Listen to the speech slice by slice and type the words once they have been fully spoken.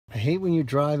hate when you're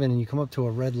driving and you come up to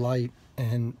a red light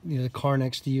and the car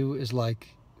next to you is like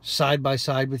side by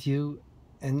side with you,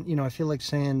 and I feel like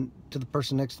saying to the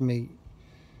person next to me,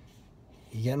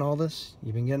 "You getting all this?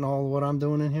 You been getting all of what I'm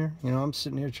doing in here? I'm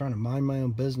sitting here trying to mind my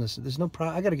own business. There's no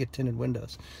problem. I got to get tinted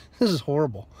windows. This is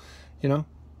horrible. You know,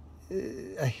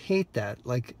 I hate that.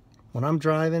 Like when I'm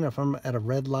driving, if I'm at a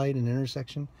red light in an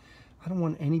intersection, I don't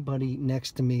want anybody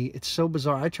next to me. It's so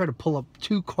bizarre. I try to pull up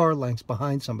 2 car lengths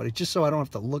behind somebody just so I don't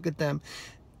have to look at them,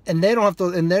 and they don't have to,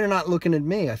 and they're not looking at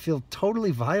me. I feel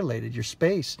totally violated. Your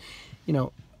space,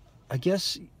 I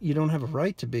guess you don't have a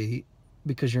right to be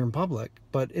because you're in public,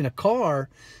 but in a car,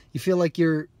 you feel like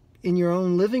you're in your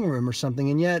own living room or something,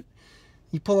 and yet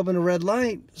you pull up in a red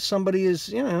light, somebody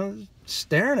is,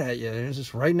 staring at you. It's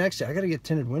just right next to you. I got to get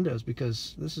tinted windows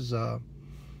because this is,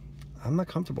 I'm not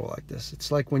comfortable like this. It's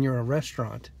like when you're in a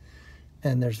restaurant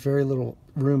and there's very little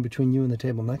room between you and the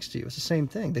table next to you. It's the same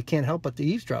thing. They can't help but to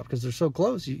eavesdrop because they're so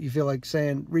close. You feel like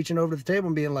reaching over to the table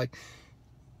and being like,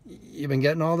 "You been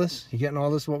getting all this? You getting all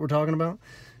this, what we're talking about?"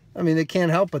 I mean, they can't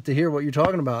help but to hear what you're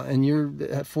talking about, and you're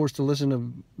forced to listen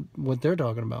to what they're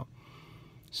talking about.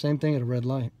 Same thing at a red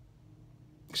light,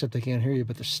 except they can't hear you,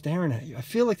 but they're staring at you. I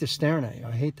feel like they're staring at you.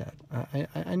 I hate that.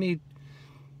 I need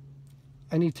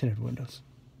tinted windows.